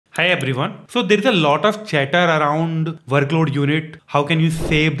Hi everyone. So there is a lot of chatter around workload unit. How can you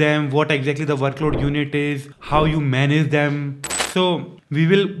save them? What exactly the workload unit is? How you manage them? So we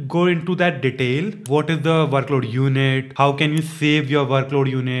will go into that detail. What is the workload unit? How can you save your workload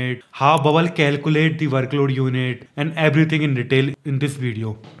unit? How Bubble calculate the workload unit and everything in detail in this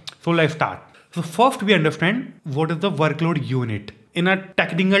video. So let's start. So first we understand what is the workload unit. In a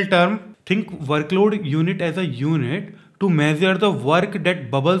technical term, think workload unit as a unit to measure the work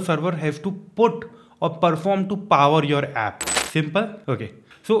that Bubble server has to put or perform to power your app. Simple? Okay.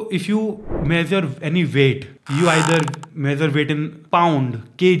 So if you measure any weight, you either measure weight in pound,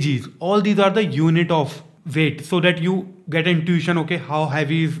 kgs, all these are the unit of weight so that you get intuition, okay, how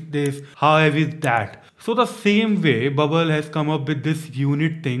heavy is this, how heavy is that. So the same way Bubble has come up with this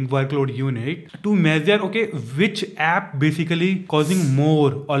unit thing, workload unit, to measure, okay, which app basically causing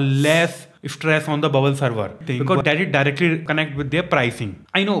more or less stress on the Bubble server thing, because that it directly connect with their pricing.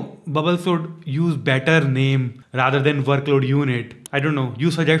 I know Bubble should use better name rather than workload unit. I don't know,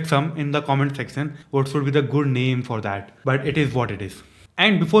 you suggest some in the comment section what should be the good name for that, but it is what it is.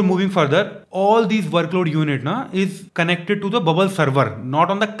 And before moving further, all these workload unit is connected to the Bubble server, not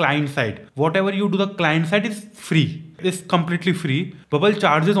on the client side. Whatever you do the client side is free. It's completely free. Bubble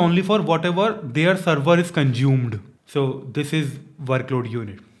charges only for whatever their server is consumed. So this is workload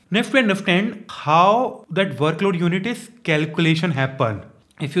unit. Next we understand how that workload unit is calculation happen.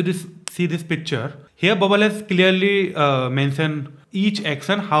 If you see this picture, here Bubble has clearly mentioned each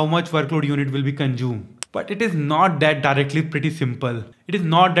action how much workload unit will be consumed. But it is not that directly pretty simple. It is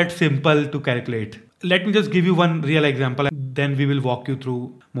not that simple to calculate. Let me just give you one real example and then we will walk you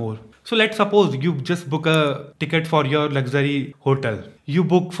through more. So let's suppose you just book a ticket for your luxury hotel. You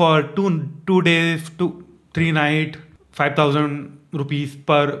book for two days, 3 nights, 5,000 rupees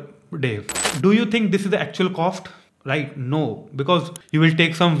per day. Do you think this is the actual cost? Right? No, because you will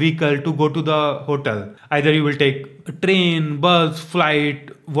take some vehicle to go to the hotel. Either you will take a train, bus, flight,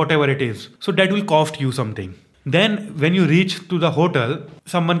 whatever it is. So that will cost you something. Then when you reach to the hotel,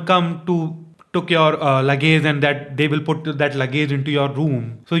 someone come to took your luggage and that they will put that luggage into your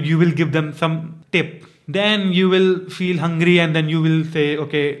room. So you will give them some tip. Then you will feel hungry and then you will say,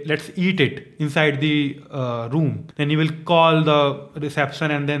 okay, let's eat it inside the room. Then you will call the reception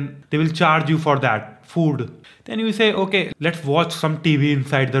and then they will charge you for that food. Then you say, okay, let's watch some TV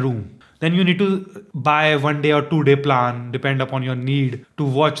inside the room. Then you need to buy 1 day or 2 day plan, depend upon your need to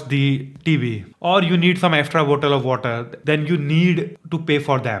watch the TV. Or you need some extra bottle of water, then you need to pay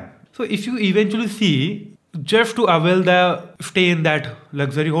for them. So if you eventually see, just to avail the stay in that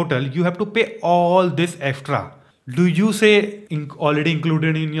luxury hotel, you have to pay all this extra. Do you say already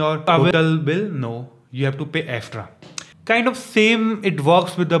included in your hotel bill? No, you have to pay extra. Kind of same it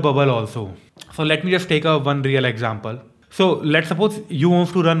works with the Bubble also. So let me just take one real example. So let's suppose you want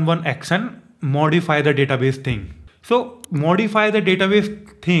to run one action, modify the database thing. So modify the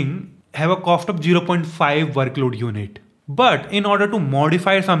database thing have a cost of 0.5 workload unit. But in order to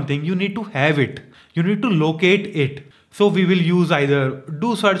modify something, you need to have it. You need to locate it. So we will use either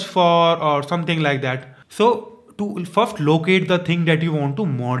do search for or something like that. So to first locate the thing that you want to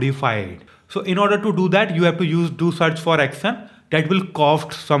modify it. So in order to do that, you have to use do search for action that will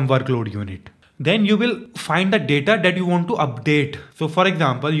cost some workload unit. Then you will find the data that you want to update. So for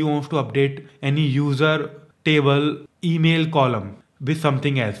example, you want to update any user table email column with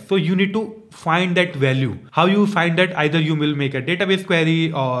something else. So you need to find that value. How you find that? Either you will make a database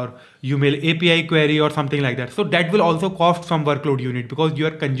query or you will API query or something like that. So that will also cost some workload unit because you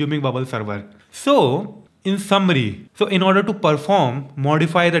are consuming Bubble server. So in summary, so in order to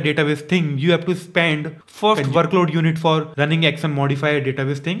modify the database thing, you have to spend first workload unit for running action modify a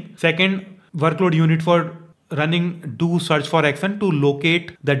database thing. Second, workload unit for running do search for action to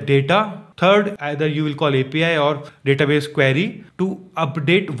locate the data. Third, either you will call API or database query to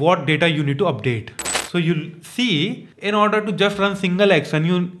update what data you need to update. So you'll see, in order to just run single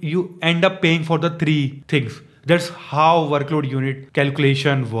action, you end up paying for the 3 things. That's how workload unit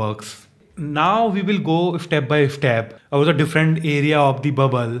calculation works. Now we will go step by step over the different area of the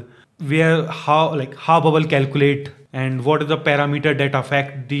Bubble, where how Bubble calculate and what is the parameter that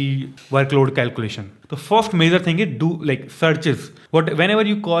affect the workload calculation. The first major thing is searches. Whenever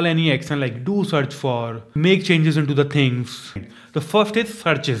you call any action like do search for, make changes into the things, the first is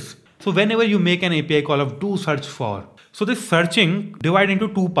searches. So whenever you make an API call of do search for, so this searching divide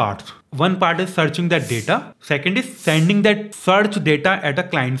into 2 parts. One part is searching that data. Second is sending that search data at a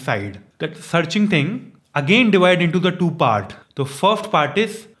client side. That searching thing again divide into the 2 part. The first part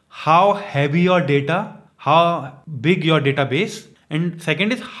is how heavy your data, how big your database, and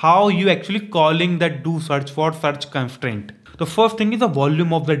second is how you actually calling that do search for search constraint. The first thing is the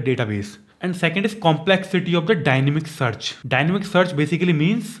volume of the database. And second is complexity of the dynamic search. Dynamic search basically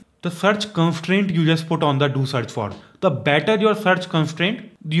means the search constraint you just put on the do search for. The better your search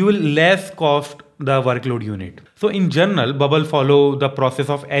constraint, you will less cost the workload unit. So in general, Bubble follow the process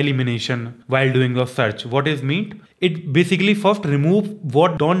of elimination while doing your search. What is mean? It basically first remove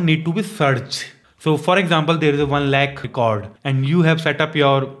what don't need to be searched. So for example, there is a 1 lakh record and you have set up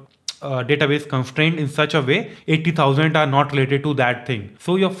your database constraint in such a way 80,000 are not related to that thing.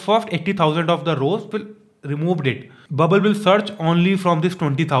 So your first 80,000 of the rows will removed it. Bubble will search only from this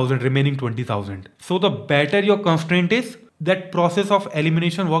 20,000 remaining 20,000. So the better your constraint is, that process of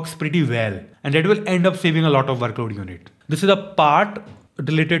elimination works pretty well and that will end up saving a lot of workload unit. This is a part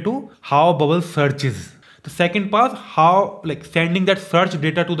related to how Bubble searches. The second part, how like sending that search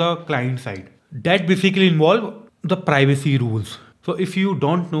data to the client side. That basically involve the privacy rules. So if you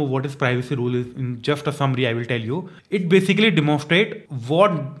don't know what is privacy rule is, in just a summary I will tell you. It basically demonstrate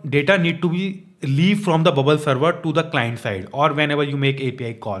what data need to be leave from the Bubble server to the client side or whenever you make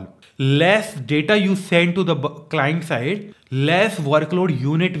API call. Less data you send to the client side, less workload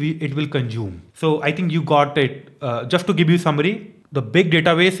unit it will consume. So I think you got it. Just to give you summary, the big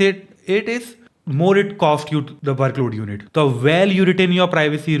database it is more it cost you the workload unit. The well you retain your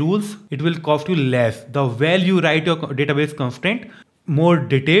privacy rules, it will cost you less. The well you write your database constraint more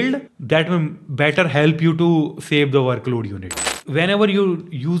detailed, that will better help you to save the workload unit. Whenever you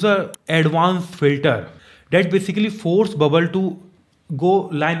use a advanced filter, that basically force Bubble to go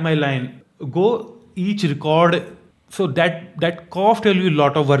line by line, go each record. So that cost you a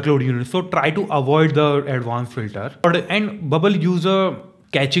lot of workload units. So try to avoid the advanced filter. And Bubble use a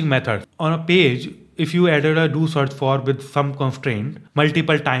catching method on a page. If you added a do search for with some constraint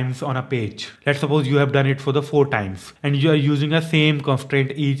multiple times on a page, let's suppose you have done it for the 4 times and you are using a same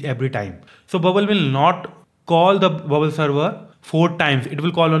constraint every time. So Bubble will not call the Bubble server 4 times. It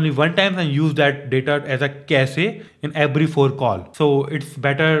will call only 1 time and use that data as a cache in every 4 call. So it's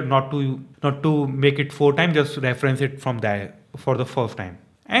better not to make it 4 times, just reference it from there for the first time.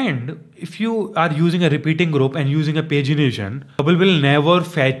 And if you are using a repeating group and using a pagination, Bubble will never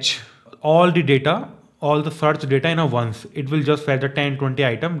fetch all the data, all the search data in a once. It will just fetch the 10-20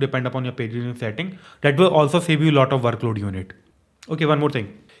 item depend upon your pagination setting. That will also save you a lot of workload unit. Okay, one more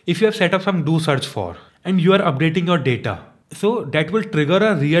thing. If you have set up some do search for and you are updating your data, so that will trigger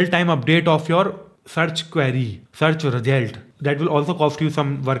a real-time update of your search query, search result. That will also cost you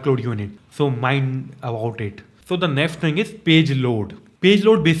some workload unit. So mind about it. So the next thing is page load. Page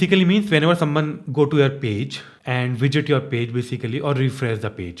load basically means whenever someone go to your page and visit your page basically or refresh the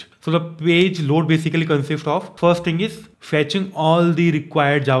page. So the page load basically consists of, first thing is fetching all the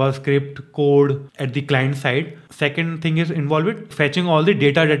required JavaScript code at the client side. Second thing is involved with fetching all the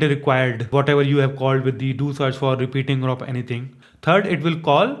data that is required, whatever you have called with the do search for, repeating or anything. Third, it will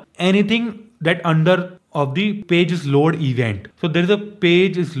call anything that under of the page is load event. So there is a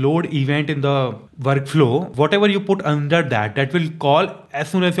page is load event in the workflow. Whatever you put under that will call as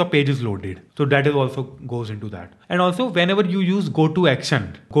soon as your page is loaded. So that is also goes into that. And also whenever you use go to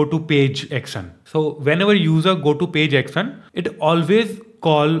action, go to page action. So whenever user go to page action, it always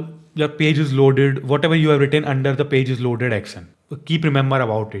call your page is loaded, whatever you have written under the page is loaded action. So keep remember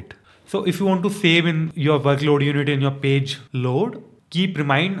about it. So if you want to save in your workload unit in your page load, keep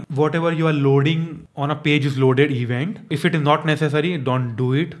remind whatever you are loading on a page is loaded event. If it is not necessary, don't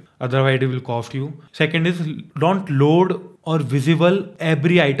do it. Otherwise it will cost you. Second is don't load or visible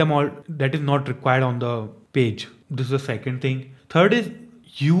every item or that is not required on the page. This is the second thing. Third is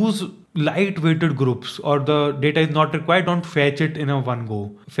use lightweighted groups or the data is not required. Don't fetch it in a one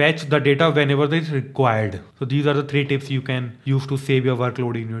go. Fetch the data whenever it is required. So these are the 3 tips you can use to save your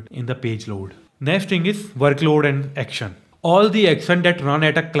workload unit in the page load. Next thing is workload and action. All the action that run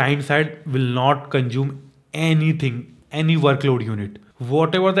at a client side will not consume anything, any workload unit.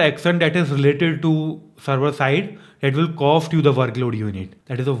 Whatever the action that is related to server side, that will cost you the workload unit.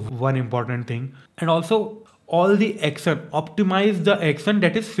 That is one important thing. And also all the action, optimize the action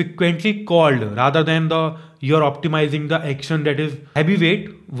that is frequently called rather than you're optimizing the action that is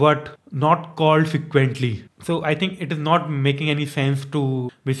heavyweight but not called frequently. So I think it is not making any sense to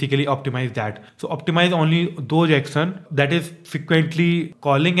basically optimize that. So optimize only those action that is frequently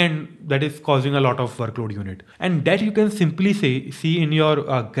calling and that is causing a lot of workload unit. And that you can simply see in your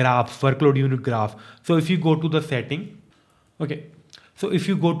graphs, workload unit graph. So if you go to the setting, okay. So if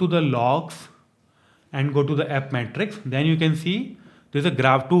you go to the logs and go to the app metrics, then you can see there's a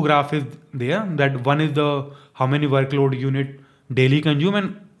graph, 2 graphs is there. That one is the how many workload unit daily consume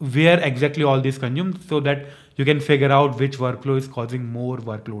and where exactly all this consumed, so that you can figure out which workflow is causing more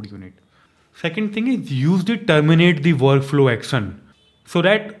workload unit. Second thing is use the terminate the workflow action. So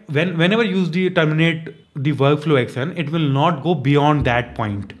that whenever you use the terminate the workflow action, it will not go beyond that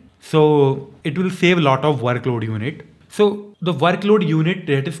point. So it will save a lot of workload unit. So the workload unit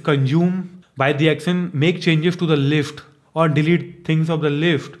that is consumed by the action make changes to the list or delete things of the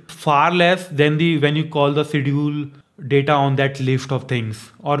list far less than the when you call the schedule data on that list of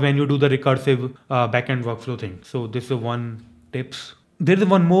things or when you do the recursive backend workflow thing. So this is one tips. There is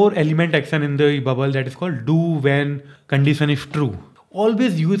one more element action in the bubble that is called do when condition is true.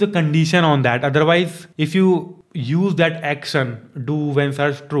 Always use a condition on that. Otherwise, if you use that action do when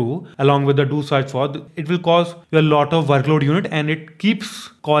search true along with the do search for, it will cause you a lot of workload unit and it keeps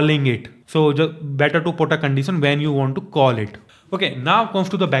calling it. So just better to put a condition when you want to call it. Okay, now comes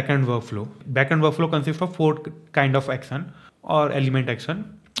to the backend workflow. Backend workflow consists of 4 kind of action or element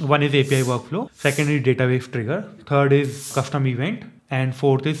action. One is API workflow, second is database trigger, third is custom event, and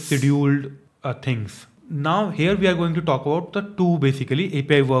fourth is scheduled things. Now here we are going to talk about the two basically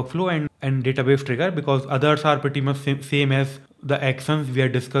API workflow and database trigger because others are pretty much same as the actions we are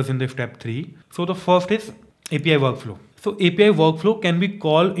discussed in the step 3. So the first is API workflow. So API workflow can be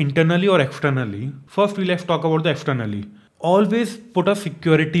called internally or externally. First let's talk about the externally. Always put a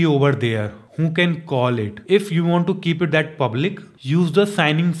security over there. Who can call it? If you want to keep it that public, use the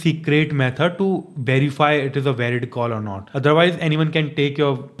signing secret method to verify it is a valid call or not. Otherwise, anyone can take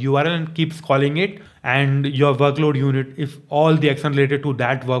your URL and keeps calling it, and your workload unit, if all the action related to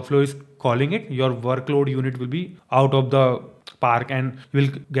that workflow is calling it, your workload unit will be out of the park and you will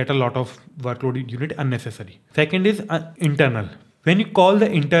get a lot of workload unit unnecessary. Second is internal. When you call the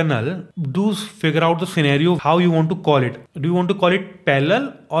internal, do figure out the scenario how you want to call it. Do you want to call it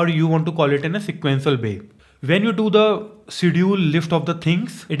parallel or you want to call it in a sequential way? When you do the schedule list of the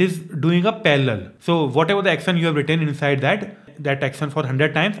things, it is doing a parallel. So whatever the action you have written inside that action for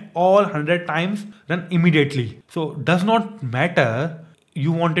 100 times, all 100 times run immediately. So does not matter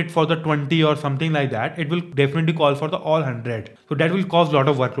you want it for the 20 or something like that, it will definitely call for the all 100. So that will cause a lot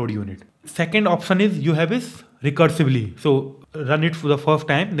of workload unit. Second option is you have is recursively. So run it for the first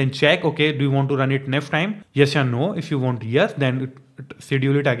time, then check, okay, do you want to run it next time? Yes or no. If you want yes, then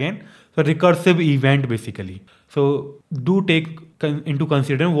schedule it again. So recursive event basically. So do take into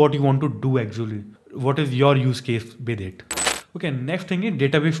consideration what you want to do actually. What is your use case with it? Okay, next thing is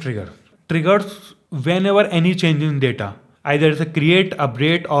database trigger. Triggers whenever any change in data. Either it's a create,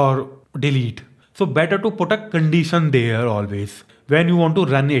 update or delete. So better to put a condition there always when you want to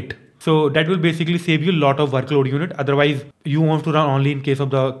run it. So that will basically save you a lot of workload unit. Otherwise you want to run only in case of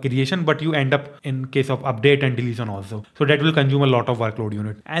the creation, but you end up in case of update and deletion also. So that will consume a lot of workload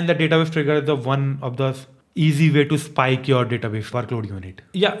unit. And the database trigger is the one of the easy way to spike your database workload unit.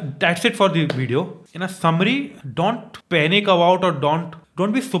 Yeah, that's it for the video. In a summary, don't panic about or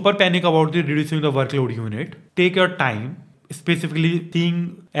don't be super panic about the reducing the workload unit. Take your time. Specifically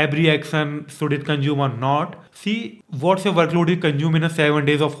seeing every action, should it consume or not. See what's your workload you consume in a 7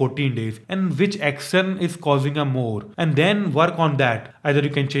 days or 14 days and which action is causing a more, and then work on that. Either you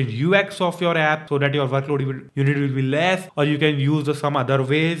can change UX of your app so that your workload unit will be less, or you can use some other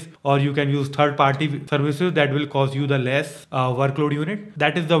ways, or you can use third-party services that will cause you the less workload unit.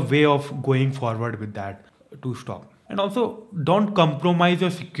 That is the way of going forward with that to stop. And also don't compromise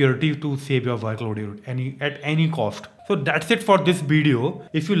your security to save your workload unit at any cost. So that's it for this video.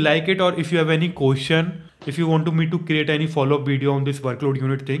 If you like it or if you have any question, if you want me to create any follow-up video on this workload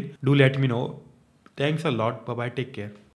unit thing, do let me know. Thanks a lot. Bye bye. Take care.